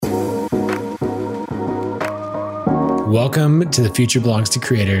Welcome to The Future Belongs to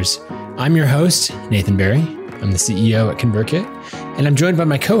Creators. I'm your host, Nathan Barry. I'm the CEO at ConvertKit, and I'm joined by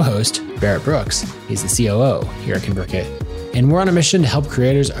my co-host, Barrett Brooks. He's the COO here at ConvertKit, and we're on a mission to help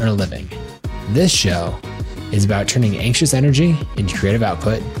creators earn a living. This show is about turning anxious energy into creative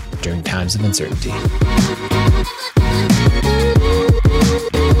output during times of uncertainty.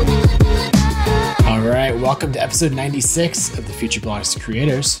 All right, welcome to episode 96 of The Future Belongs to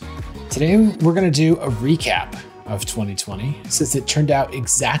Creators. Today, we're going to do a recap of 2020. Since it turned out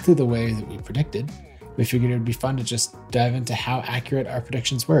exactly the way that we predicted, we figured it would be fun to just dive into how accurate our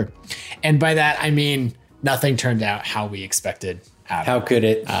predictions were. And by that, I mean, nothing turned out how we expected. How could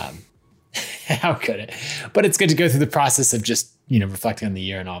it? How could it? But it's good to go through the process of just, reflecting on the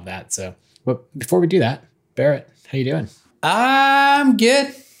year and all of that. So, but before we do that, Barrett, how you doing? I'm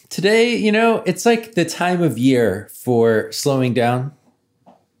good. Today, it's like the time of year for slowing down,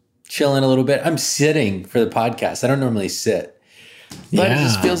 chilling a little bit. I'm sitting for the podcast. I don't normally sit, but it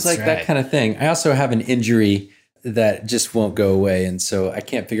just feels like that kind of thing. I also have an injury that just won't go away. And so I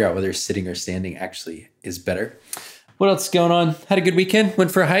can't figure out whether sitting or standing actually is better. What else is going on? Had a good weekend.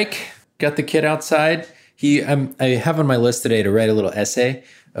 Went for a hike. Got the kid outside. I have on my list today to write a little essay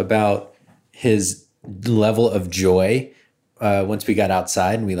about his level of joy once we got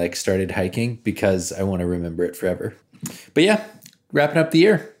outside and we started hiking, because I want to remember it forever. But yeah, wrapping up the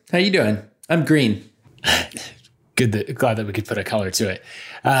year. How you doing? I'm green. Glad that we could put a color to it.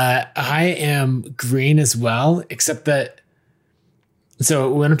 I am green as well, except that.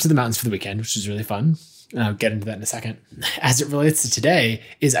 So we went up to the mountains for the weekend, which was really fun. I'll get into that in a second. As it relates to today,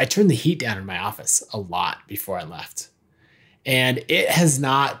 is I turned the heat down in my office a lot before I left, and it has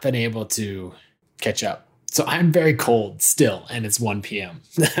not been able to catch up. So I'm very cold still, and it's 1 p.m.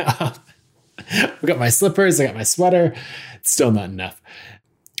 I got my slippers, I got my sweater. It's still not enough.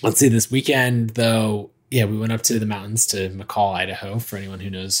 Let's see, this weekend, though, we went up to the mountains to McCall, Idaho, for anyone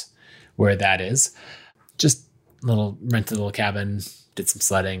who knows where that is. Just rented a little cabin, did some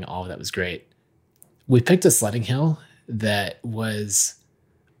sledding, all of that was great. We picked a sledding hill that was,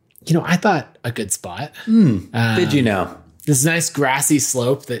 I thought a good spot. Did you know? This nice grassy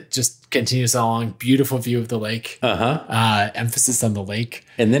slope that just continues along, beautiful view of the lake. Emphasis on the lake.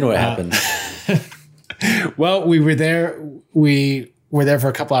 And then what happened? Well, we were there. We were there for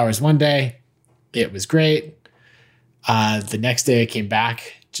a couple hours one day. It was great. The next day I came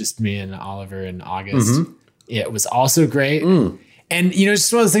back, just me and Oliver in August. Mm-hmm. It was also great. And, it's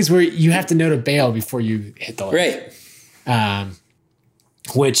just one of those things where you have to know to bail before you hit the lake. Right.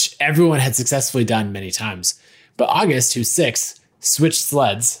 Which everyone had successfully done many times. But August, who's 6, switched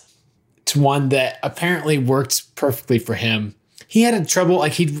sleds to one that apparently worked perfectly for him. He had trouble,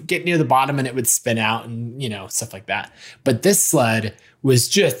 he'd get near the bottom and it would spin out and, stuff like that. But this sled was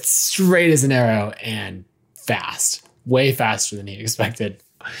just straight as an arrow and fast, way faster than he expected.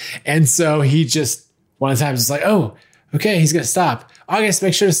 And so he just, one of the times was like, oh, okay, he's going to stop. August,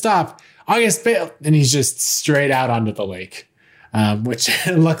 make sure to stop. August, bail. And he's just straight out onto the lake, which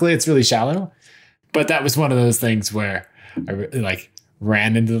luckily it's really shallow. But that was one of those things where I really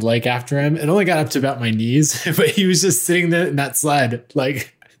ran into the lake after him. It only got up to about my knees, but he was just sitting there in that sled,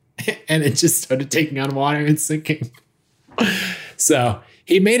 and it just started taking on water and sinking. So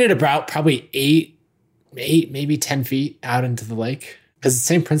he made it about probably 8, maybe 10 feet out into the lake, because the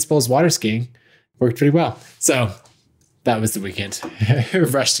same principle as water skiing worked pretty well. So that was the weekend. I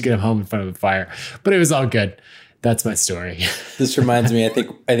rushed to get him home in front of the fire, but it was all good. That's my story. This reminds me, I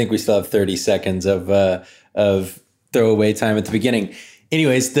think we still have 30 seconds of throwaway time at the beginning.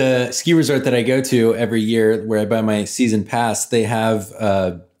 Anyways, the ski resort that I go to every year, where I buy my season pass, they have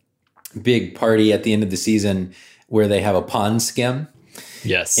a big party at the end of the season where they have a pond skim.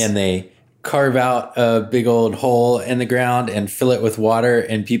 Yes. And they carve out a big old hole in the ground and fill it with water,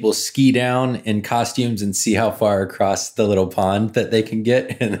 and people ski down in costumes and see how far across the little pond that they can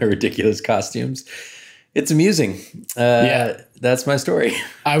get in their ridiculous costumes. It's amusing. That's my story.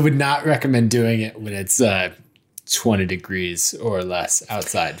 I would not recommend doing it when it's 20 degrees or less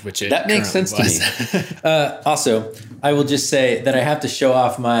outside, which that makes sense to me. Also, I will just say that I have to show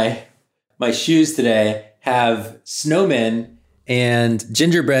off my shoes today. Have snowmen and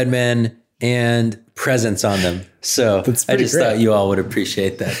gingerbread men and presents on them. So I just thought you all would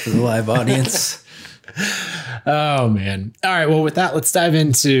appreciate that for the live audience. Oh, man. All right. Well, with that, let's dive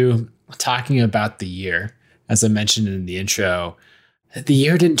into talking about the year. As I mentioned in the intro, the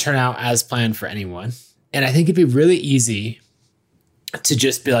year didn't turn out as planned for anyone. And I think it'd be really easy to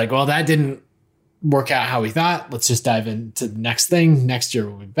just be like, well, that didn't work out how we thought. Let's just dive into the next thing. Next year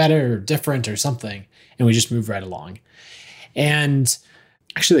will be better or different or something. And we just move right along. And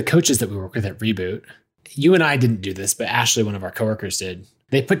actually, the coaches that we work with at Reboot you and I didn't do this, but Ashley, one of our coworkers, did.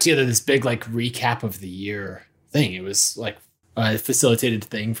 They put together this big like recap of the year thing. It was like a facilitated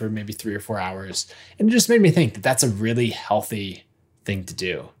thing for maybe 3 or 4 hours. And it just made me think that that's a really healthy thing to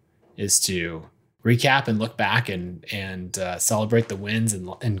do, is to recap and look back and celebrate the wins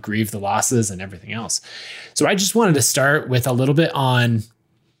and grieve the losses and everything else. So I just wanted to start with a little bit on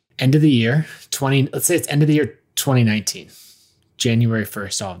end of the year, let's say it's end of the year 2019, January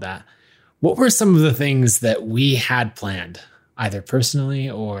 1st, all of that. What were some of the things that we had planned, either personally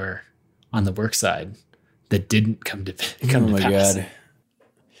or on the work side, that didn't come to pass? Oh my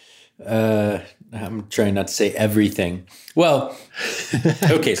God. I'm trying not to say everything. Well,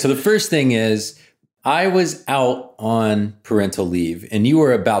 okay. So the first thing is I was out on parental leave and you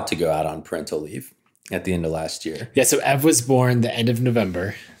were about to go out on parental leave at the end of last year. Yeah. So Ev was born the end of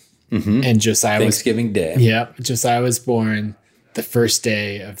November and Josiah Thanksgiving Day. Yeah. Josiah was born the first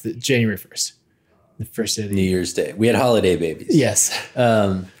day of the January 1st, the first day of the New Year's Day. We had holiday babies. Yes.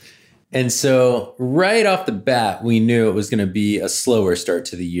 And so right off the bat, we knew it was going to be a slower start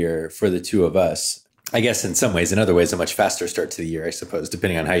to the year for the two of us. I guess in some ways, in other ways, a much faster start to the year, I suppose,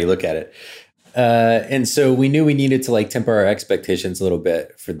 depending on how you look at it. And so we knew we needed to like temper our expectations a little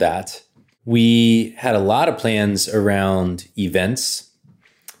bit for that. We had a lot of plans around events,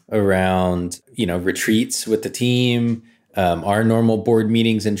 around, retreats with the team, our normal board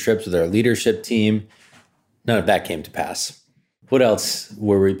meetings and trips with our leadership team. None of that came to pass. What else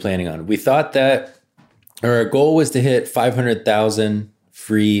were we planning on? We thought that our goal was to hit 500,000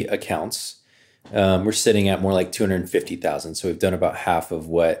 free accounts. We're sitting at more like 250,000. So we've done about half of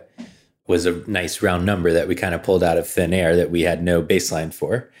what was a nice round number that we kind of pulled out of thin air that we had no baseline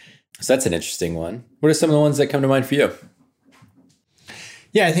for. So that's an interesting one. What are some of the ones that come to mind for you?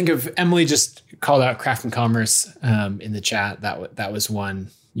 Yeah, I think of Emily just called out Craft and Commerce in the chat. That was one,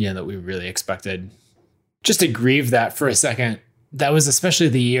 that we really expected. Just to grieve that for a second. That was especially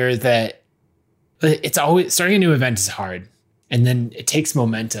the year that it's always starting a new event is hard. And then it takes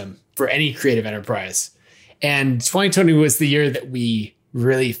momentum for any creative enterprise. And 2020 was the year that we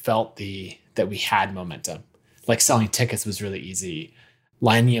really felt that we had momentum. Like selling tickets was really easy.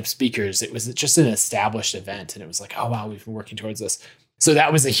 Lining up speakers, it was just an established event. And it was like, oh, wow, we've been working towards this. So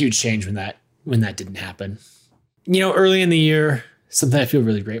that was a huge change when that didn't happen. Early in the year, something I feel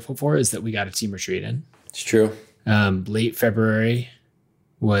really grateful for is that we got a team retreat in. It's true. Late February,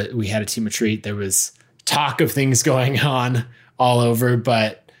 we had a team retreat. There was talk of things going on all over,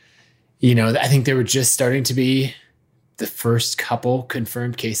 but I think they were just starting to be the first couple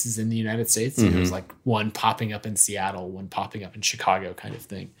confirmed cases in the United States. Mm-hmm. It was like one popping up in Seattle, one popping up in Chicago kind of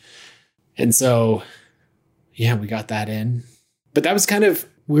thing. And so, yeah, we got that in. But that was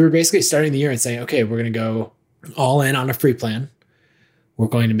we were basically starting the year and saying, okay, we're going to go all in on a free plan. We're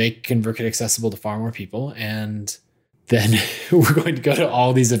going to make ConvertKit accessible to far more people. And then we're going to go to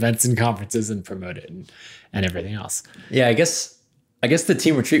all these events and conferences and promote it and everything else. Yeah, I guess the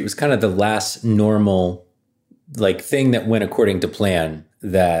team retreat was kind of the last normal thing that went according to plan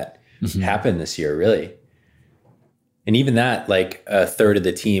that happened this year, really. And even that, a third of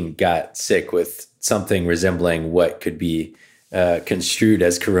the team got sick with something resembling what could be construed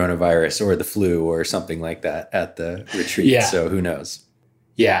as coronavirus or the flu or something like that at the retreat. Yeah. So who knows?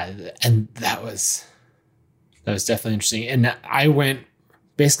 Yeah. And that was definitely interesting. And I went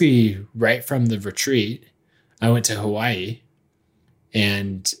basically right from the retreat, I went to Hawaii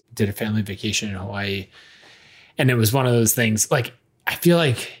and did a family vacation in Hawaii. And it was one of those things, I feel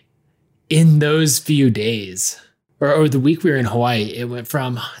like in those few days or the week we were in Hawaii, it went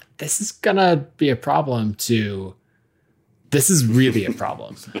from, this is going to be a problem to, this is really a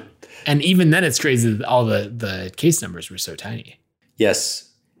problem. And even then it's crazy that all the case numbers were so tiny. Yes.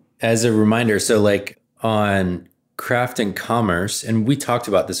 As a reminder, so on Craft and Commerce, and we talked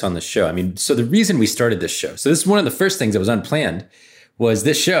about this on the show. So the reason we started this show, so this is one of the first things that was unplanned, was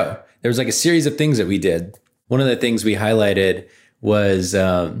this show. There was a series of things that we did. One of the things we highlighted was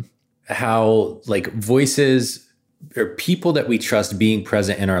how voices or people that we trust being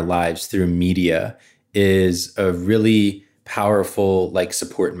present in our lives through media is a really powerful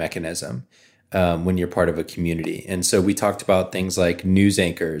support mechanism when you're part of a community. And so we talked about things like news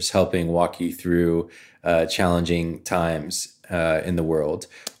anchors helping walk you through challenging times in the world,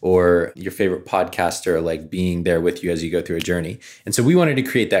 or your favorite podcaster being there with you as you go through a journey. And so we wanted to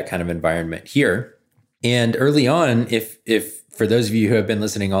create that kind of environment here. And early on, if for those of you who have been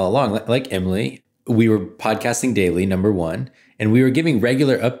listening all along, like Emily, we were podcasting daily, number one, and we were giving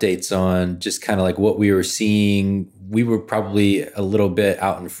regular updates on just what we were seeing. We were probably a little bit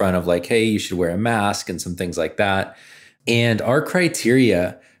out in front of hey, you should wear a mask and some things like that. And our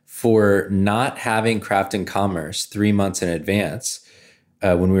criteria for not having Craft and Commerce 3 months in advance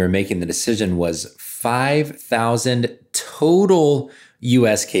when we were making the decision was 5,000 total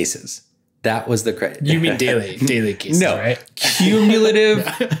US cases. That was the credit. You mean daily cases, no, right? Cumulative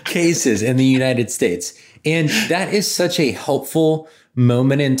cases in the United States. And that is such a helpful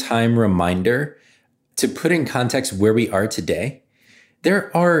moment in time reminder to put in context where we are today.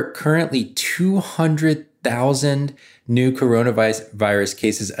 There are currently 200,000 new coronavirus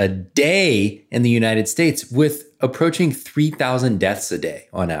cases a day in the United States, with approaching 3,000 deaths a day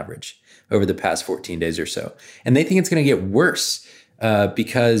on average over the past 14 days or so. And they think it's going to get worse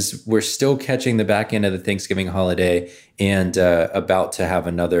because we're still catching the back end of the Thanksgiving holiday and about to have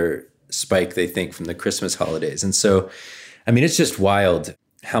another spike, they think, from the Christmas holidays. And so, I mean, it's just wild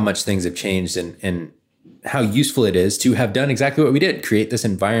how much things have changed and how useful it is to have done exactly what we did, create this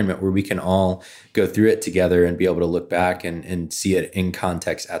environment where we can all go through it together and be able to look back and see it in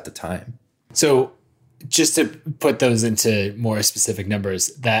context at the time. So just to put those into more specific numbers,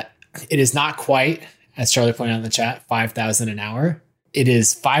 that it is not quite, as Charlie pointed out in the chat, 5,000 an hour. It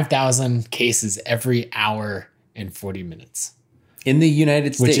is 5,000 cases every hour and 40 minutes. In the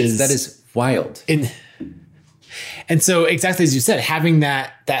United States, that is wild. And so exactly as you said, having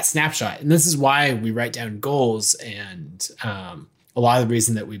that snapshot, and this is why we write down goals and a lot of the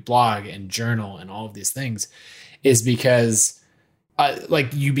reason that we blog and journal and all of these things is because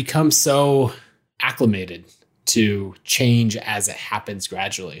like you become so acclimated to change as it happens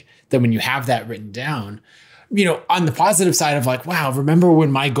gradually that when you have that written down, you know, on the positive side of like, wow, remember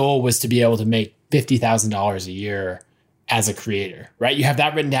when my goal was to be able to make $50,000 a year as a creator, right? You have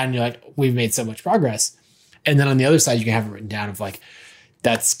that written down and you're like, we've made so much progress. And then on the other side, you can have it written down of like,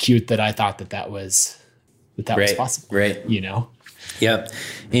 that's cute that I thought that was possible. Right. You know? Yep.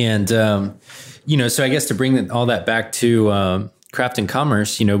 And, you know, so I guess to bring all that back to Craft and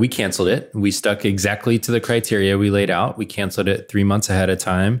Commerce, you know, we canceled it. We stuck exactly to the criteria we laid out. We canceled it 3 months ahead of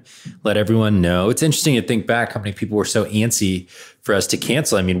time, let everyone know. It's interesting to think back how many people were so antsy for us to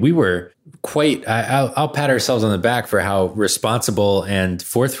cancel. I mean, we were quite, I'll pat ourselves on the back for how responsible and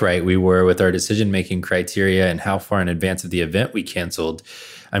forthright we were with our decision-making criteria and how far in advance of the event we canceled.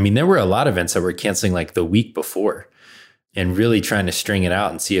 I mean, there were a lot of events that were canceling like the week before and really trying to string it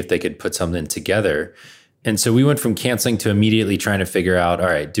out and see if they could put something together. And so we went from canceling to immediately trying to figure out, all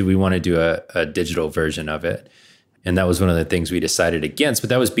right, do we want to do a digital version of it? And that was one of the things we decided against. But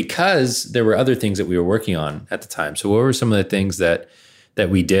that was because there were other things that we were working on at the time. So what were some of the things that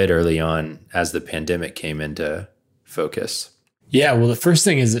we did early on as the pandemic came into focus? Yeah, well, the first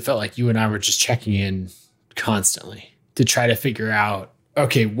thing is it felt like you and I were just checking in constantly to try to figure out,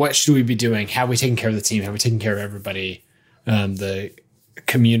 okay, what should we be doing? Have we taken care of the team? Have we taken care of everybody, the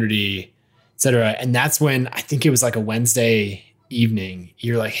community, et cetera? And that's when I think it was like a Wednesday evening.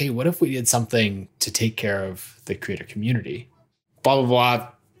 You're like, hey, what if we did something to take care of the creator community? Blah, blah, blah.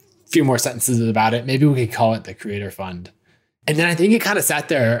 A few more sentences about it. Maybe we could call it the Creator Fund. And then I think it kind of sat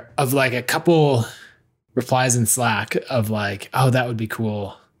there of like a couple replies in Slack of like, oh, that would be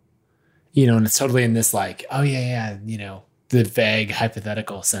cool. You know, and it's totally in this like, oh, yeah, you know, the vague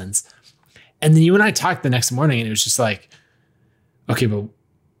hypothetical sense. And then you and I talked the next morning and it was just like, okay, but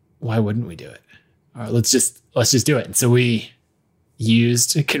why wouldn't we do it? All right, let's just do it. And so we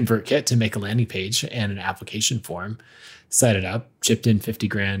used ConvertKit to make a landing page and an application form, set it up, chipped in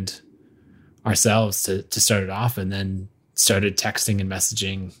 $50,000 ourselves to start it off, and then started texting and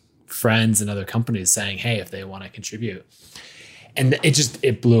messaging friends and other companies saying, hey, if they want to contribute. And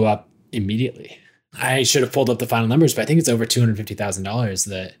it blew up immediately. I should have pulled up the final numbers, but I think it's over $250,000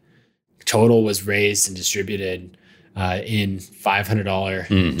 that total was raised and distributed in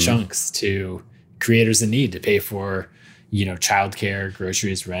 $500 chunks to creators in need to pay for, you know, childcare,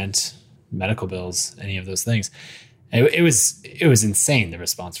 groceries, rent, medical bills, any of those things. It was insane, the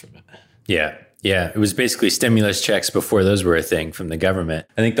response from it. Yeah. It was basically stimulus checks before those were a thing from the government.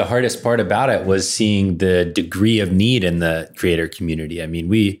 I think the hardest part about it was seeing the degree of need in the creator community. I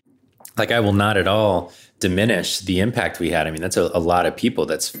mean, I will not at all diminish the impact we had. I mean, that's a lot of people.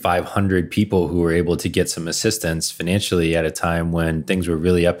 That's 500 people who were able to get some assistance financially at a time when things were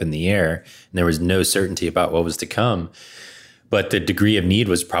really up in the air and there was no certainty about what was to come. But the degree of need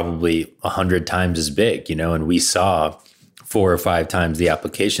was probably 100 times as big, you know, and we saw 4 or 5 times the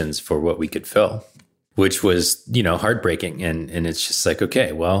applications for what we could fill, which was, you know, heartbreaking. And it's just like,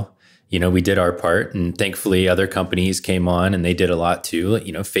 okay, well, you know, we did our part, and thankfully other companies came on and they did a lot too.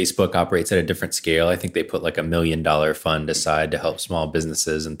 You know, Facebook operates at a different scale. I think they put like $1 million fund aside to help small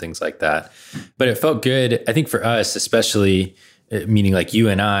businesses and things like that. But it felt good. I think for us, especially, meaning like you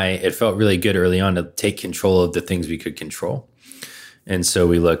and I, it felt really good early on to take control of the things we could control. And so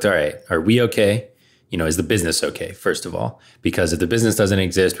we looked, all right, are we okay? Is the business okay, first of all? Because if the business doesn't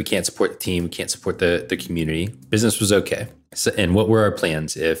exist, we can't support the team, we can't support the community. Business was okay. So, and what were our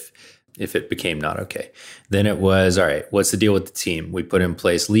plans if it became not okay? Then it was, all right, what's the deal with the team? We put in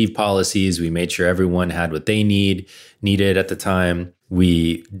place leave policies. We made sure everyone had what they needed at the time.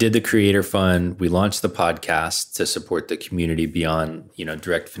 We did the creator fund. We launched the podcast to support the community beyond,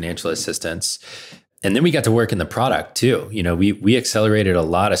 direct financial assistance. And then we got to work in the product too. We accelerated a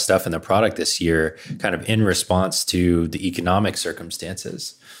lot of stuff in the product this year, kind of in response to the economic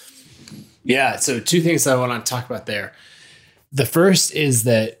circumstances. Yeah. So 2 things that I want to talk about there. The first is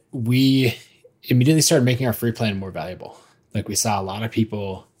that we immediately started making our free plan more valuable. Like we saw a lot of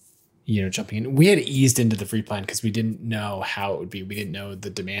people, jumping in. We had eased into the free plan because we didn't know how it would be. We didn't know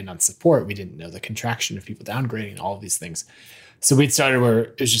the demand on support. We didn't know the contraction of people downgrading and all of these things. So we'd started where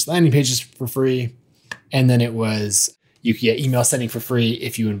it was just landing pages for free. And then it was, you could get email sending for free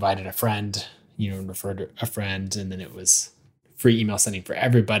if you invited a friend, and referred a friend. And then it was free email sending for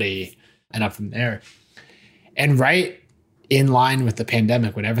everybody and up from there. And right in line with the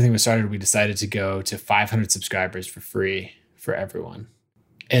pandemic, when everything was started, we decided to go to 500 subscribers for free for everyone.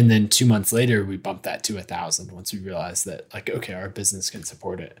 And then 2 months later, we bumped that to 1,000 once we realized that, okay, our business can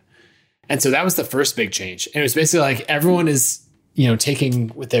support it. And so that was the first big change. And it was basically like everyone is,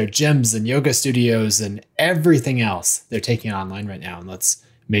 taking with their gyms and yoga studios and everything else, they're taking it online right now. And let's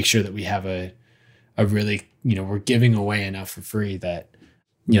make sure that we have a really, we're giving away enough for free that,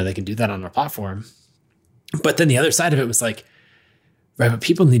 they can do that on our platform. But then the other side of it was like, right, but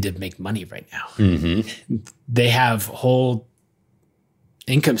people need to make money right now. Mm-hmm. They have whole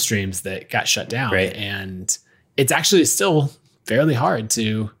income streams that got shut down. Right. And it's actually still fairly hard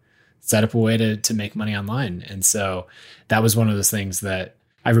to set up a way to make money online. And so that was one of those things that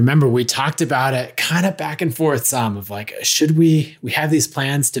I remember we talked about it kind of back and forth some of like, should we have these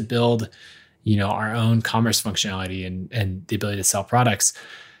plans to build, our own commerce functionality and the ability to sell products.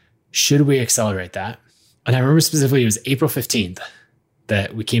 Should we accelerate that? And I remember specifically it was April 15th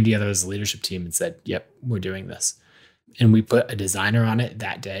that we came together as a leadership team and said, yep, we're doing this. And we put a designer on it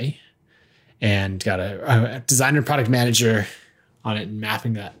that day and got a designer product manager on it and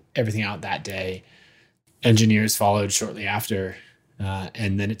mapping everything out that day. Engineers followed shortly after.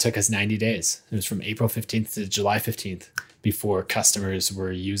 And then it took us 90 days. It was from April 15th to July 15th before customers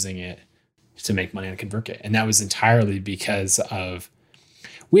were using it to make money on ConvertKit. And that was entirely because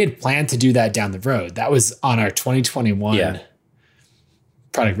we had planned to do that down the road. That was on our 2021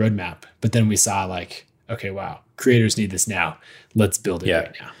 product roadmap. But then we saw okay, wow, creators need this now. Let's build it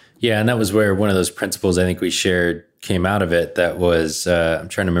right now. Yeah. And that was where one of those principles I think we shared came out of it. That was, I'm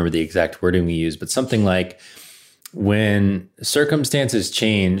trying to remember the exact wording we used, but something like, when circumstances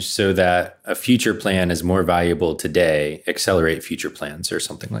change so that a future plan is more valuable today, accelerate future plans or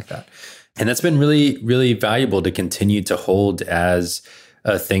something like that. And that's been really, really valuable to continue to hold as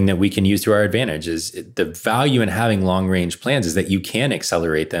a thing that we can use to our advantage. Is the value in having long range plans is that you can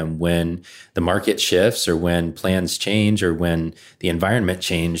accelerate them when the market shifts or when plans change or when the environment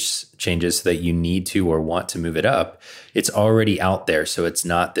changes so that you need to or want to move it up. It's already out there. So it's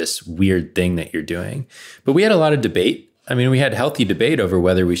not this weird thing that you're doing. But we had a lot of debate. I mean, we had healthy debate over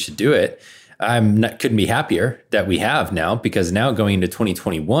whether we should do it. Couldn't be happier that we have now, because now going into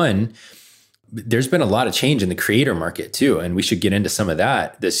 2021, there's been a lot of change in the creator market too. And we should get into some of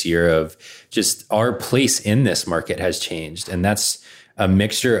that this year of just our place in this market has changed. And that's a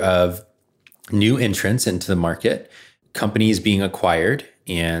mixture of new entrants into the market, companies being acquired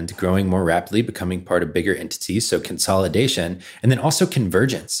and growing more rapidly, becoming part of bigger entities. So consolidation, and then also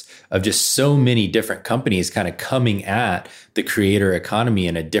convergence of just so many different companies kind of coming at the creator economy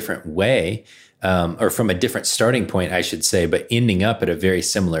in a different way. Or from a different starting point, I should say, but ending up at a very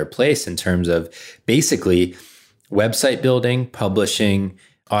similar place in terms of basically website building, publishing,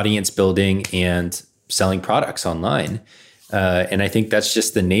 audience building, and selling products online. And I think that's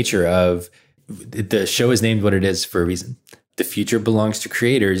just the nature of the show is named what it is for a reason. The future belongs to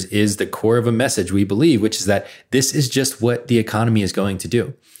creators is the core of a message we believe, which is that this is just what the economy is going to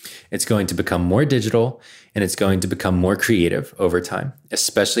do. It's going to become more digital and it's going to become more creative over time,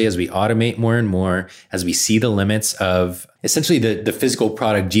 especially as we automate more and more, as we see the limits of essentially the physical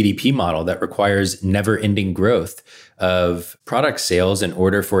product GDP model that requires never-ending growth of product sales in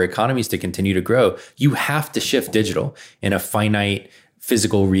order for economies to continue to grow. You have to shift digital in a finite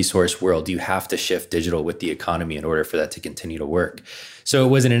physical resource world. You have to shift digital with the economy in order for that to continue to work. So it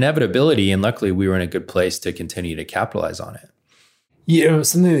was an inevitability, and luckily we were in a good place to continue to capitalize on it.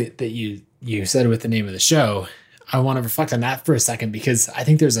 Something that you said with the name of the show, I want to reflect on that for a second, because I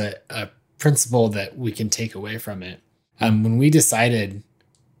think there's a principle that we can take away from it. When we decided,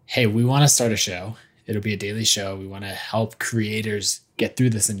 hey, we want to start a show, it'll be a daily show. We want to help creators get through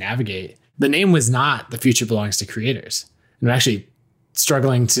this and navigate. The name was not The Future Belongs to Creators. And I'm actually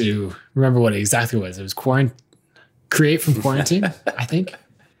struggling to remember what it exactly was. It was Create from Quarantine, I think,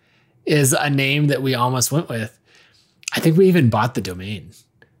 is a name that we almost went with. I think we even bought the domain,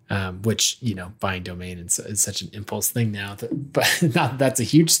 which, buying domain is such an impulse thing now, but not that's a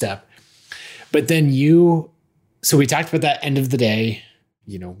huge step. But then so we talked about that end of the day,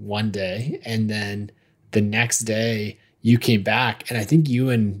 one day, and then the next day you came back, and I think you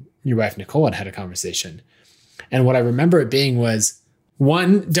and your wife, Nicole, had a conversation. And what I remember it being was,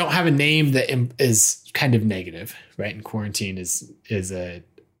 one, don't have a name that is kind of negative, right? And quarantine is a,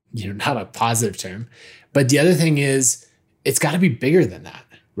 not a positive term. But the other thing is, it's got to be bigger than that,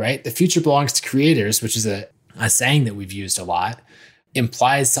 right? The future belongs to creators, which is a saying that we've used a lot,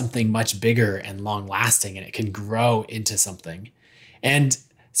 implies something much bigger and long lasting, and it can grow into something. And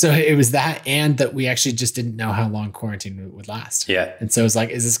so it was that, and that we actually just didn't know how long quarantine would last. Yeah. And so it's like,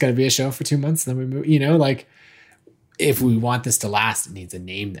 is this going to be a show for 2 months? And then we move, if we want this to last, it needs a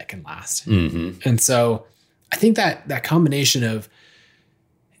name that can last. Mm-hmm. And so I think that combination of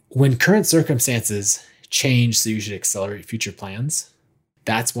when current circumstances change, so you should accelerate future plans,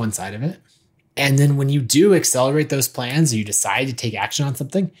 that's one side of it. And then when you do accelerate those plans and you decide to take action on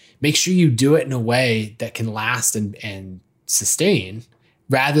something, make sure you do it in a way that can last and sustain,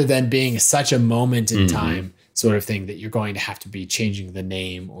 rather than being such a moment in time sort of thing that you're going to have to be changing the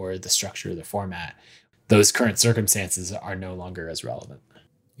name or the structure or the format. Those current circumstances are no longer as relevant.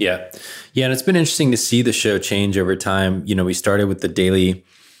 Yeah. Yeah. And it's been interesting to see the show change over time. We started with the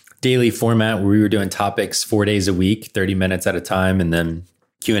daily format where we were doing topics 4 days a week, 30 minutes at a time, and then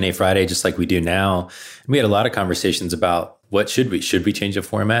Q&A Friday, just like we do now. And we had a lot of conversations about should we change the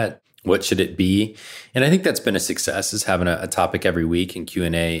format? What should it be? And I think that's been a success, is having a topic every week and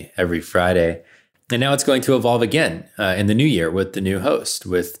Q&A every Friday. And now it's going to evolve again in the new year with the new host,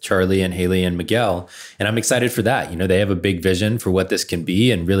 with Charlie and Haley and Miguel. And I'm excited for that. They have a big vision for what this can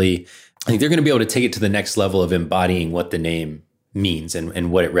be. And really, I think they're going to be able to take it to the next level of embodying what the name means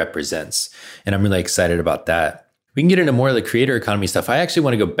and what it represents. And I'm really excited about that. We can get into more of the creator economy stuff. I actually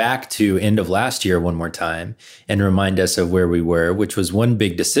want to go back to end of last year one more time and remind us of where we were, which was one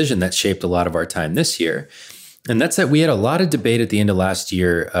big decision that shaped a lot of our time this year. And that's that we had a lot of debate at the end of last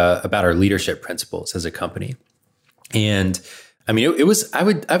year about our leadership principles as a company. And I mean, it was, I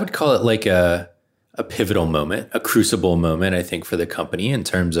would call it like a pivotal moment, a crucible moment, I think, for the company in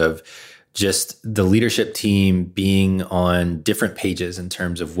terms of just the leadership team being on different pages in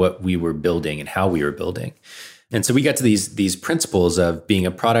terms of what we were building and how we were building. And so we got to these principles of being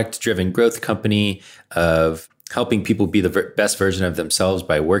a product-driven growth company, of helping people be the best version of themselves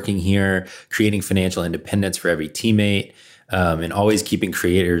by working here, creating financial independence for every teammate, and always keeping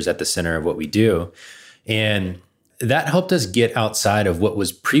creators at the center of what we do. And that helped us get outside of what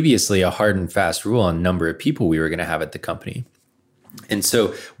was previously a hard and fast rule on number of people we were going to have at the company. And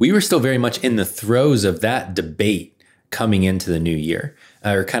so we were still very much in the throes of that debate coming into the new year,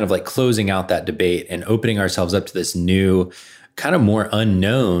 or kind of like closing out that debate and opening ourselves up to this new, kind of more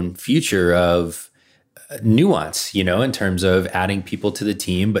unknown future of nuance, in terms of adding people to the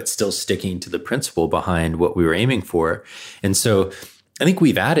team, but still sticking to the principle behind what we were aiming for. And so I think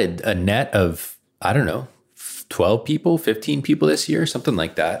we've added a net of, 12 people, 15 people this year, something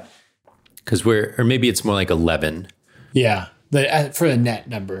like that. Or maybe it's more like 11. Yeah. For the net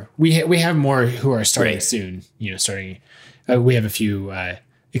number, we have more who are starting right. soon. We have a few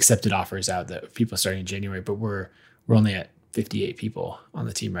accepted offers out that people starting in January, but we're only at 58 people on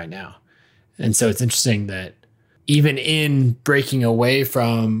the team right now. And so it's interesting that even in breaking away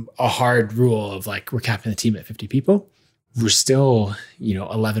from a hard rule of like, we're capping the team at 50 people, we're still,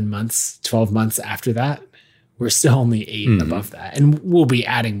 11 months, 12 months after that, we're still only 8 above that. And we'll be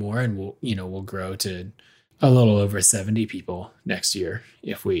adding more, and we'll grow to a little over 70 people next year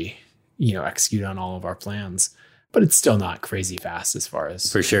if we, execute on all of our plans. But it's still not crazy fast as far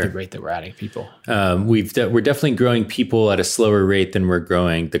as for sure the rate that we're adding people. We're definitely growing people at a slower rate than we're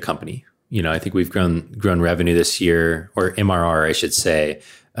growing the company. I think we've grown revenue this year, or MRR, I should say,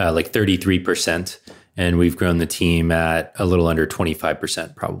 like 33%. And we've grown the team at a little under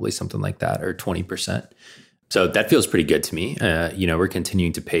 25%, probably something like that, or 20%. So that feels pretty good to me. We're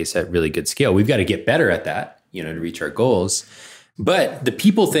continuing to pace at really good scale. We've got to get better at that, to reach our goals. But the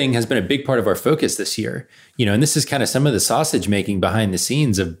people thing has been a big part of our focus this year, and this is kind of some of the sausage making behind the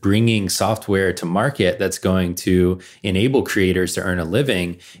scenes of bringing software to market that's going to enable creators to earn a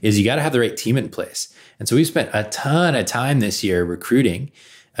living, is you got to have the right team in place. And so we've spent a ton of time this year recruiting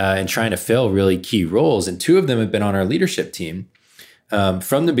and trying to fill really key roles. And 2 of them have been on our leadership team.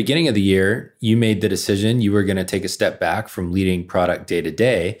 From the beginning of the year, you made the decision you were going to take a step back from leading product day to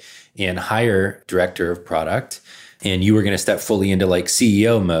day and hire director of product. And you were going to step fully into like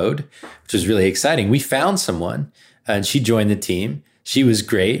CEO mode, which was really exciting. We found someone and she joined the team. She was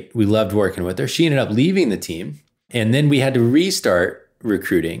great. We loved working with her. She ended up leaving the team. And then we had to restart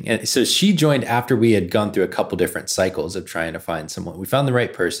recruiting. And so she joined after we had gone through a couple different cycles of trying to find someone. We found the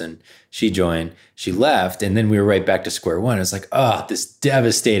right person. She joined, she left, and then we were right back to square one. It's like, oh, this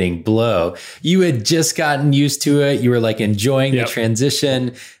devastating blow. You had just gotten used to it. You were like enjoying the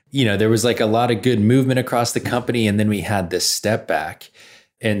transition. You know, there was like a lot of good movement across the company. And then we had this step back.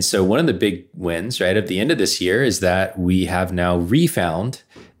 And so one of the big wins, right, at the end of this year is that we have now refound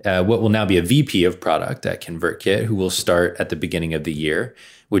what will now be a VP of product at ConvertKit, who will start at the beginning of the year,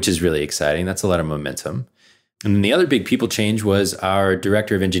 which is really exciting. That's a lot of momentum. And then the other big people change was our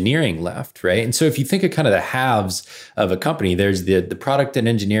director of engineering left, right? And so if you think of kind of the halves of a company, there's the product and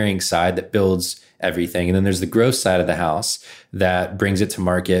engineering side that builds everything. And then there's the growth side of the house that brings it to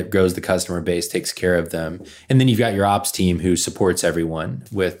market, grows the customer base, takes care of them. And then you've got your ops team who supports everyone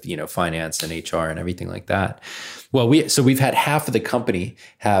with, you know, finance and HR and everything like that. Well, we've had half of the company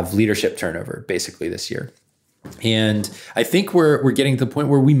have leadership turnover basically this year. And I think we're getting to the point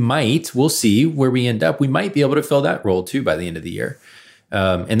where we'll see where we end up. We might be able to fill that role too by the end of the year.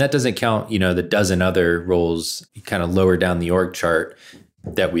 And that doesn't count, you know, the dozen other roles kind of lower down the org chart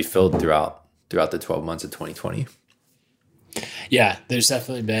that we filled throughout the 12 months of 2020. Yeah, there's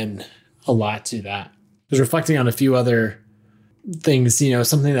definitely been a lot to that. I was reflecting on a few other things, you know,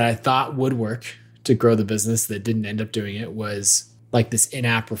 something that I thought would work to grow the business that didn't end up doing it was like this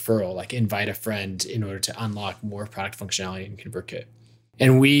in-app referral, like invite a friend in order to unlock more product functionality in ConvertKit.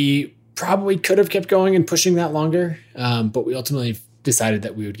 And we probably could have kept going and pushing that longer, but we ultimately decided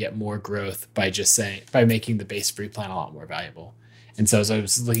that we would get more growth by making the base free plan a lot more valuable. And so as I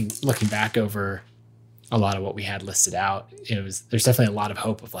was looking back over a lot of what we had listed out, there's definitely a lot of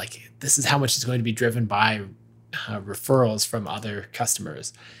hope of like, this is how much is going to be driven by referrals from other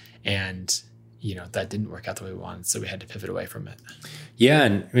customers. And you know, that didn't work out the way we wanted. So we had to pivot away from it. Yeah.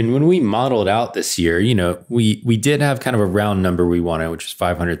 And when we modeled out this year, you know, we did have kind of a round number we wanted, which was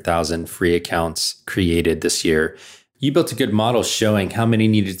 500,000 free accounts created this year. You built a good model showing how many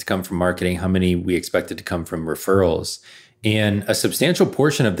needed to come from marketing, how many we expected to come from referrals. And a substantial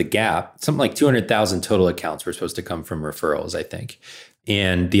portion of the gap, something like 200,000 total accounts were supposed to come from referrals, I think.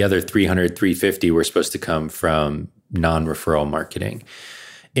 And the other 350 were supposed to come from non-referral marketing.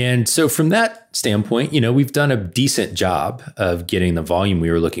 And so from that standpoint, you know, we've done a decent job of getting the volume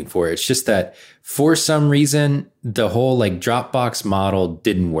we were looking for. It's just that for some reason, the whole like Dropbox model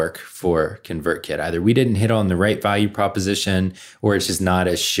didn't work for ConvertKit. Either we didn't hit on the right value proposition, or it's just not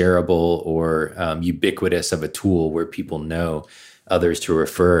as shareable or ubiquitous of a tool where people know others to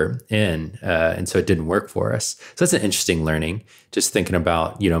refer in. And so it didn't work for us. So that's an interesting learning, just thinking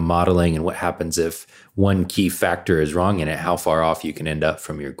about, you know, modeling and what happens if one key factor is wrong in it, how far off you can end up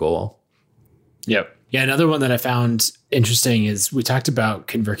from your goal. Yep. Yeah. Another one that I found interesting is we talked about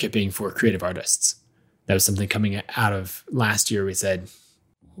ConvertKit being for creative artists. That was something coming out of last year. We said,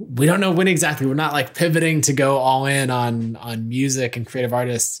 we don't know when exactly. We're not like pivoting to go all in on music and creative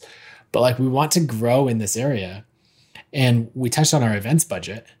artists, but like we want to grow in this area. And we touched on our events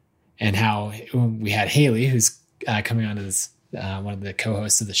budget and how we had Haley, who's coming on as one of the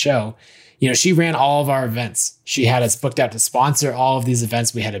co-hosts of the show. You know, she ran all of our events. She had us booked out to sponsor all of these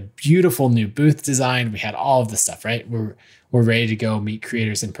events. We had a beautiful new booth design. We had all of this stuff, right? We're ready to go meet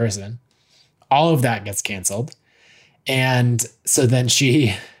creators in person. All of that gets canceled. And so then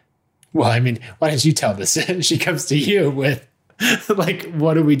why don't you tell this? She comes to you with like,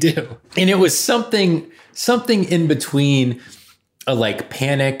 what do we do? And it was something in between a like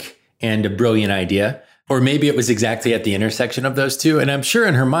panic and a brilliant idea. Or maybe it was exactly at the intersection of those two. And I'm sure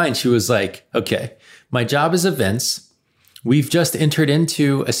in her mind, she was like, okay, my job is events. We've just entered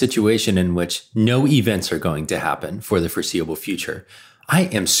into a situation in which no events are going to happen for the foreseeable future. I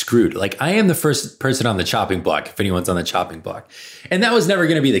am screwed. Like I am the first person on the chopping block, if anyone's on the chopping block. And that was never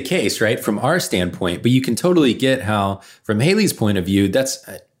going to be the case, right? From our standpoint, but you can totally get how, from Haley's point of view, that's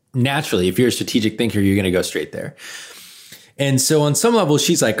naturally, if you're a strategic thinker, you're going to go straight there. And so on some level,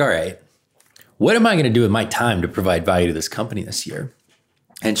 she's like, all right, what am I going to do with my time to provide value to this company this year?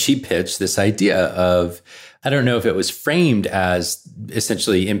 And she pitched this idea of, I don't know if it was framed as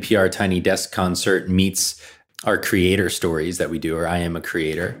essentially NPR Tiny Desk Concert meets our creator stories that we do, or I Am a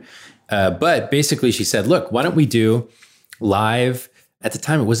Creator. But basically she said, look, why don't we do live At the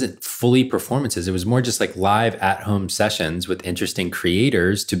time, it wasn't fully performances. It was more just like live at-home sessions with interesting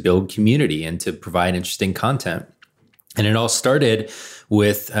creators to build community and to provide interesting content. And it all started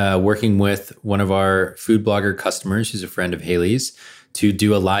with working with one of our food blogger customers, who's a friend of Haley's, to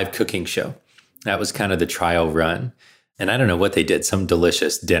do a live cooking show. That was kind of the trial run. And I don't know what they did, some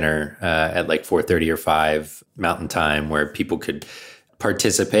delicious dinner at like 4:30 or 5 Mountain Time where people could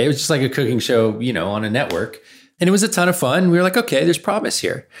participate. It was just like a cooking show, on a network. And it was a ton of fun. We were like, okay, there's promise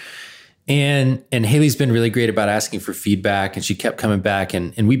here. And Haley's been really great about asking for feedback, and she kept coming back.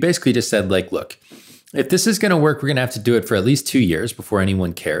 And we basically just said, like, look, if this is going to work, we're going to have to do it for at least 2 years before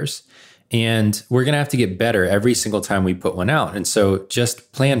anyone cares. And we're going to have to get better every single time we put one out. And so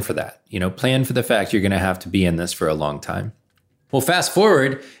just plan for that, plan for the fact you're going to have to be in this for a long time. Well, fast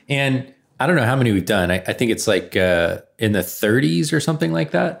forward, and I don't know how many we've done. I think it's like in the 30s or something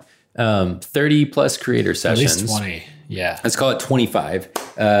like that. 30 plus creator sessions. At least 20. Yeah. Let's call it 25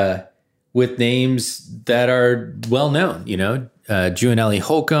 with names that are well known, Drew and Ellie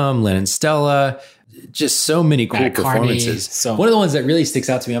Holcomb, Lynn and Stella, just so many cool Matt performances. Carney, one of the ones that really sticks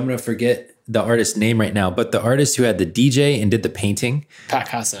out to me, I'm going to forget the artist's name right now, but the artist who had the DJ and did the painting. Pat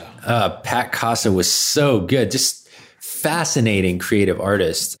Casa. Pat Casa was so good. Just fascinating creative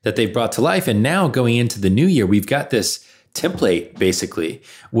artist that they've brought to life. And now going into the new year, we've got this template basically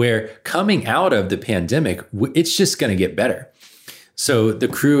where coming out of the pandemic, it's just going to get better. So the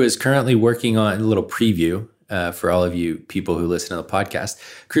crew is currently working on a little preview for all of you people who listen to the podcast.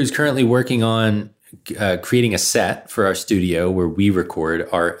 Crew's currently working on creating a set for our studio where we record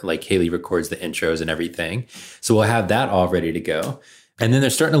like Haley records the intros and everything. So we'll have that all ready to go. And then they're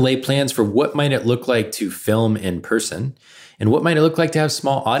starting to lay plans for what might it look like to film in person. And what might it look like to have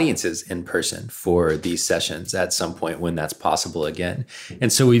small audiences in person for these sessions at some point when that's possible again?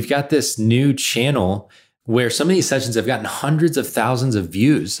 And so we've got this new channel where some of these sessions have gotten hundreds of thousands of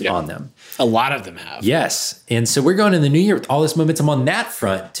views on them. A lot of them have. Yes. And so we're going in the new year with all this momentum on that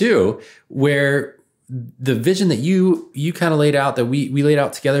front too, where the vision that you kind of laid out, that we laid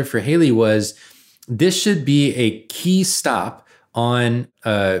out together for Haley, was this should be a key stop on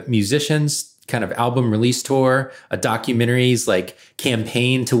musicians' kind of album release tour, a documentary's like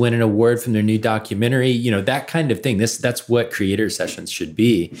campaign to win an award from their new documentary, that kind of thing. That's what creator sessions should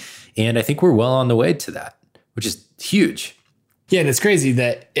be. And I think we're well on the way to that, which is huge. Yeah. And it's crazy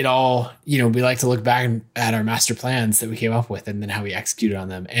that it all, we like to look back at our master plans that we came up with and then how we executed on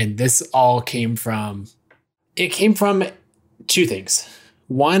them. And this all came from two things.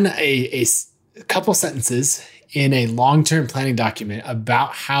 One, a couple sentences in a long-term planning document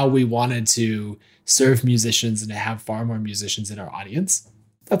about how we wanted to serve musicians and to have far more musicians in our audience.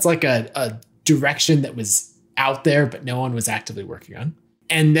 That's like a direction that was out there, but no one was actively working on.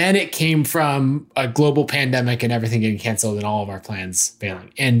 And then it came from a global pandemic and everything getting canceled and all of our plans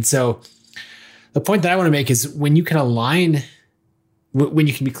failing. And so the point that I want to make is when you can align, when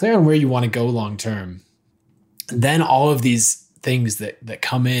you can be clear on where you want to go long-term, then all of these things that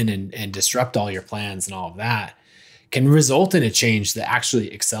come in and disrupt all your plans and all of that can result in a change that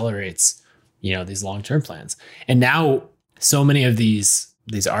actually accelerates, these long-term plans. And now so many of these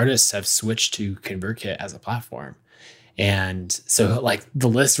artists have switched to ConvertKit as a platform. And so like the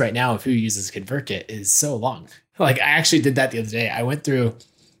list right now of who uses ConvertKit is so long. Like I actually did that the other day. I went through,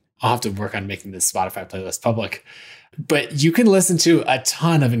 I'll have to work on making this Spotify playlist public, but you can listen to a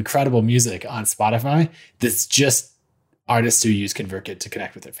ton of incredible music on Spotify that's just artists who use ConvertKit to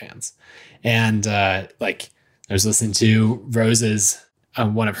connect with their fans. And I was listening to Rose's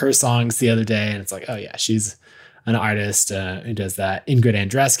one of her songs the other day, and it's like, oh yeah, she's an artist who does that. Ingrid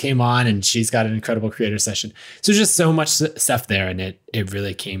Andress came on, and she's got an incredible creator session. So just so much stuff there, and it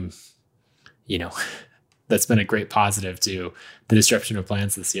really came, that's been a great positive to the disruption of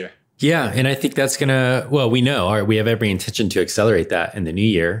plans this year. Yeah, and I think that's we have every intention to accelerate that in the new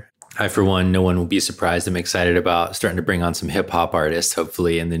year. I, for one, no one will be surprised. I'm excited about starting to bring on some hip hop artists,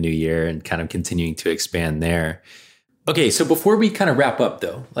 hopefully in the new year, and kind of continuing to expand there. Okay, so before we kind of wrap up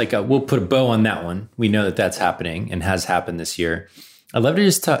though, we'll put a bow on that one. We know that that's happening and has happened this year. I'd love to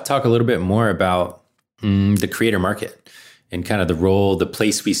just talk a little bit more about the creator market and kind of the role, the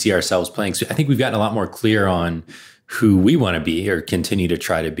place we see ourselves playing. So I think we've gotten a lot more clear on who we want to be or continue to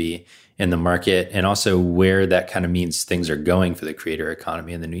try to be in the market, and also where that kind of means things are going for the creator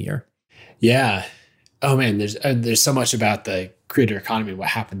economy in the new year. Yeah. Oh man, there's so much about the creator economy, what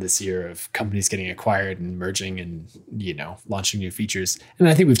happened this year of companies getting acquired and merging and, launching new features. And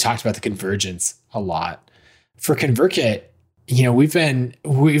I think we've talked about the convergence a lot. For ConvertKit, we've been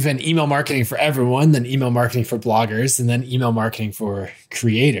email marketing for everyone, then email marketing for bloggers, and then email marketing for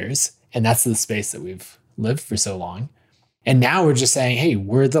creators. And that's the space that we've lived for so long. And now we're just saying, hey,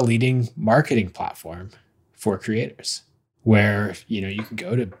 we're the leading marketing platform for creators where, you can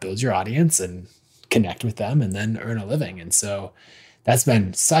go to build your audience and connect with them and then earn a living. And so that's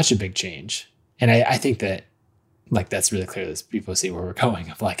been such a big change. And I think that that's really clear as people see where we're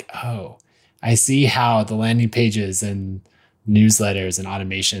going of oh, I see how the landing pages and newsletters and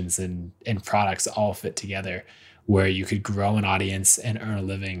automations and products all fit together where you could grow an audience and earn a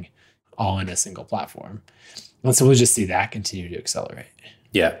living all in a single platform. And so we'll just see that continue to accelerate.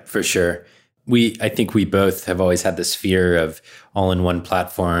 Yeah, for sure. I think we both have always had this fear of all-in-one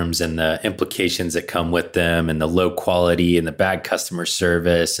platforms and the implications that come with them and the low quality and the bad customer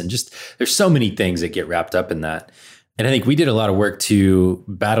service. And just there's so many things that get wrapped up in that. And I think we did a lot of work to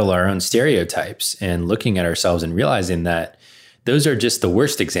battle our own stereotypes and looking at ourselves and realizing that those are just the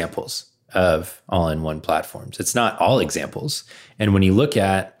worst examples of all-in-one platforms. It's not all examples. And when you look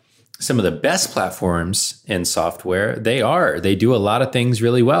at some of the best platforms in software, they do a lot of things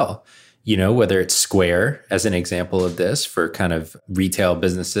really well. Whether it's Square as an example of this for kind of retail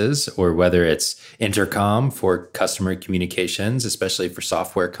businesses, or whether it's Intercom for customer communications, especially for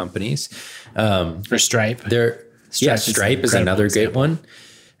software companies. Or Stripe. Stripe is another great one.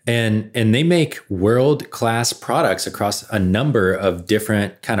 And they make world-class products across a number of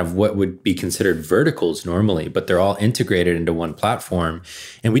different kind of what would be considered verticals normally, but they're all integrated into one platform.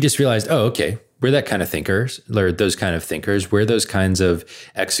 And we just realized, oh, okay, we're that kind of thinkers, or those kind of thinkers. We're those kinds of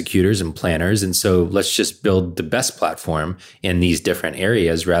executors and planners. And so let's just build the best platform in these different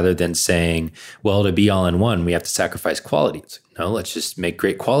areas rather than saying, well, to be all in one, we have to sacrifice quality. No, let's just make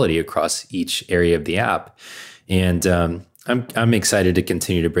great quality across each area of the app. And I'm excited to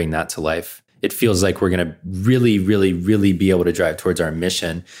continue to bring that to life. It feels like we're going to really, really, really be able to drive towards our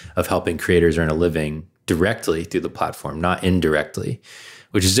mission of helping creators earn a living directly through the platform, not indirectly,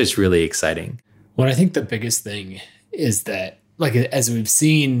 which is just really exciting. Well, I think the biggest thing is that, as we've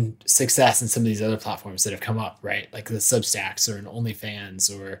seen success in some of these other platforms that have come up, right? Like the Substacks or an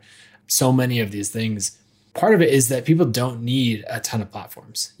OnlyFans or so many of these things. Part of it is that people don't need a ton of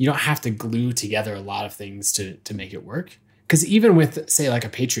platforms. You don't have to glue together a lot of things to make it work. Because even with, say, like a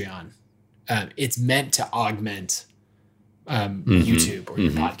Patreon, it's meant to augment YouTube or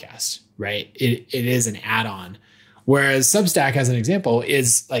your podcast, right? It is an add-on. Whereas Substack, as an example,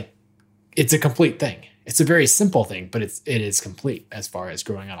 is it's a complete thing. It's a very simple thing, but it is complete as far as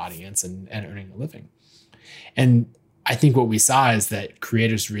growing an audience and earning a living. And I think what we saw is that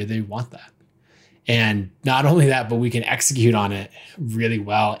creators really want that. And not only that, but we can execute on it really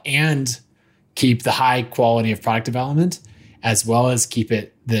well and keep the high quality of product development, as well as keep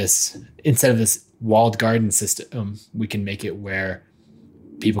it instead of this walled garden system, we can make it where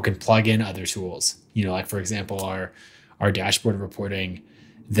people can plug in other tools. For example, our dashboard reporting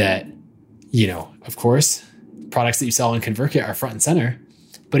that, of course, products that you sell on ConvertKit are front and center.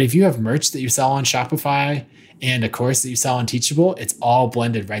 But if you have merch that you sell on Shopify and a course that you sell on Teachable, it's all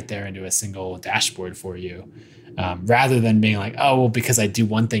blended right there into a single dashboard for you. Rather than being like, oh, well, because I do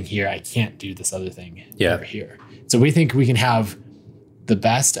one thing here, I can't do this other thing over here. So we think we can have the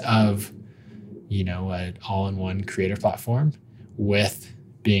best of, an all-in-one creator platform with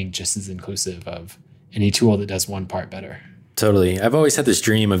being just as inclusive of any tool that does one part better. Totally. I've always had this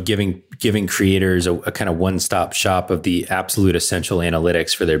dream of giving creators a kind of one-stop shop of the absolute essential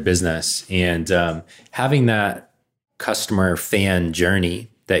analytics for their business, and having that customer fan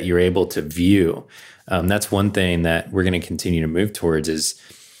journey that you're able to view. That's one thing that we're going to continue to move towards is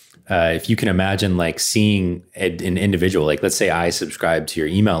if you can imagine seeing an individual, let's say I subscribe to your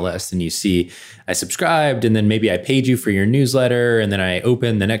email list and you see I subscribed and then maybe I paid you for your newsletter and then I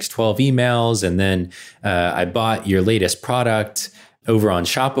opened the next 12 emails and then I bought your latest product over on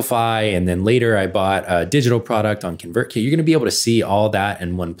Shopify and then later I bought a digital product on ConvertKit. You're going to be able to see all that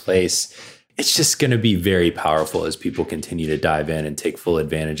in one place. It's just going to be very powerful as people continue to dive in and take full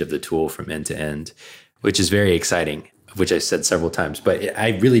advantage of the tool from end to end, which is very exciting, which I said several times, but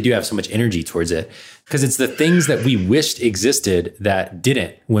I really do have so much energy towards it because it's the things that we wished existed that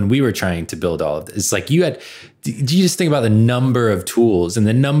didn't when we were trying to build all of this. It's do you just think about the number of tools and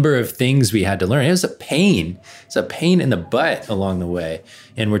the number of things we had to learn? It was a pain. It's a pain in the butt along the way.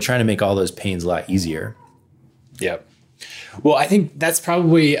 And we're trying to make all those pains a lot easier. Yep. Well, I think that's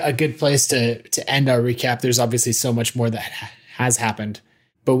probably a good place to end our recap. There's obviously so much more that has happened,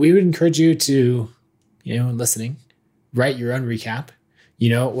 but we would encourage you to, listening, write your own recap,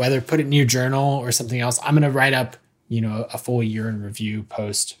 whether put it in your journal or something else. I'm going to write up, a full year in review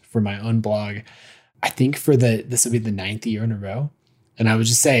post for my own blog. I think this will be the 9th year in a row. And I would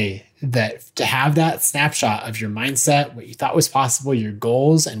just say that to have that snapshot of your mindset, what you thought was possible, your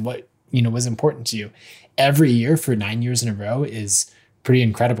goals, and what was important to you. Every year for 9 years in a row is pretty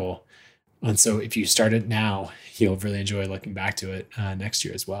incredible. And so if you start it now, you'll really enjoy looking back to it next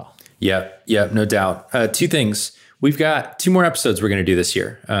year as well. Yeah, no doubt. Two things. We've got 2 more episodes we're going to do this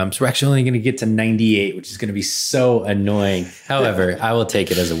year. So we're actually only going to get to 98, which is going to be so annoying. However, I will take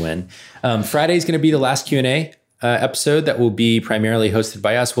it as a win. Friday is going to be the last Q&A episode that will be primarily hosted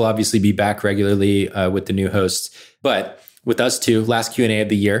by us. We'll obviously be back regularly with the new hosts, but with us too, last Q&A of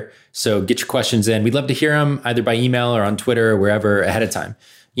the year. So get your questions in. We'd love to hear them either by email or on Twitter or wherever ahead of time.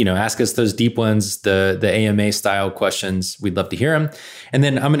 Ask us those deep ones, the AMA style questions. We'd love to hear them. And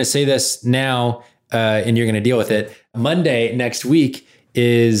then I'm going to say this now, and you're going to deal with it. Monday next week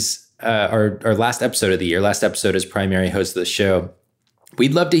is our last episode of the year. Last episode as primary host of the show.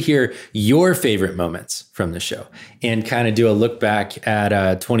 We'd love to hear your favorite moments from the show and kind of do a look back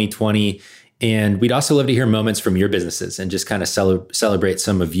at 2020. And we'd also love to hear moments from your businesses and just kind of celebrate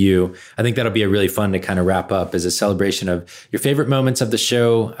some of you. I think that'll be a really fun to kind of wrap up as a celebration of your favorite moments of the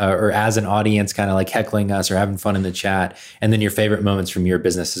show or as an audience, kind of like heckling us or having fun in the chat. And then your favorite moments from your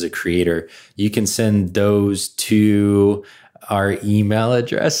business as a creator. You can send those to our email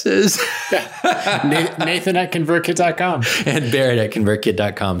addresses. Nathan at ConvertKit.com and Barrett at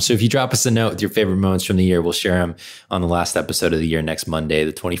ConvertKit.com. So if you drop us a note with your favorite moments from the year, we'll share them on the last episode of the year next Monday,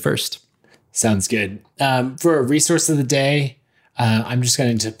 the 21st. Sounds good. For a resource of the day, I'm just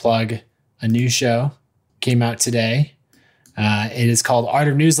going to plug a new show. Came out today. It is called Art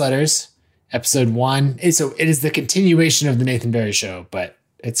of Newsletters, episode 1. It is the continuation of the Nathan Barry Show, but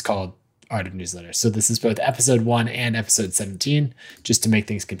it's called Art of Newsletters. So this is both episode 1 and episode 17, just to make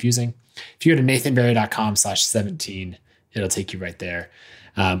things confusing. If you go to nathanbarry.com/17, it'll take you right there.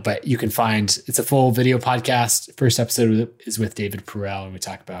 But you can find, it's a full video podcast. First episode is with David Perel, and we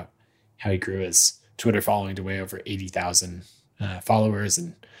talk about how he grew his Twitter following to way over 80,000 followers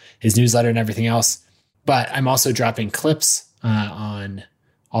and his newsletter and everything else. But I'm also dropping clips on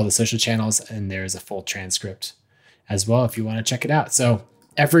all the social channels, and there's a full transcript as well if you want to check it out. So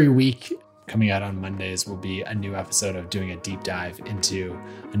every week coming out on Mondays will be a new episode of doing a deep dive into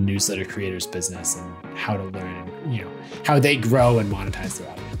a newsletter creator's business and how to learn and how they grow and monetize their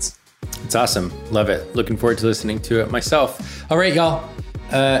audience. It's awesome. Love it. Looking forward to listening to it myself. All right, y'all.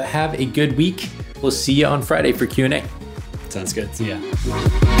 Have a good week. We'll see you on Friday for Q&A. Sounds good. See ya.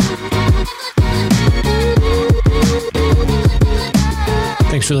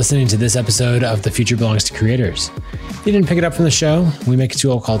 Thanks for listening to this episode of The Future Belongs to Creators. If you didn't pick it up from the show, we make a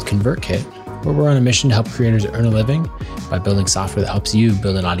tool called ConvertKit, where we're on a mission to help creators earn a living by building software that helps you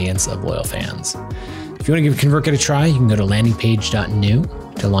build an audience of loyal fans. If you want to give ConvertKit a try, you can go to landingpage.new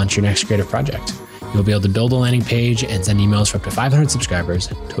to launch your next creative project. You'll be able to build a landing page and send emails for up to 500 subscribers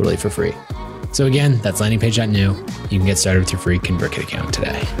totally for free. So again, that's landingpage.new. You can get started with your free ConvertKit account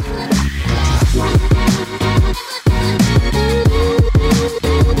today.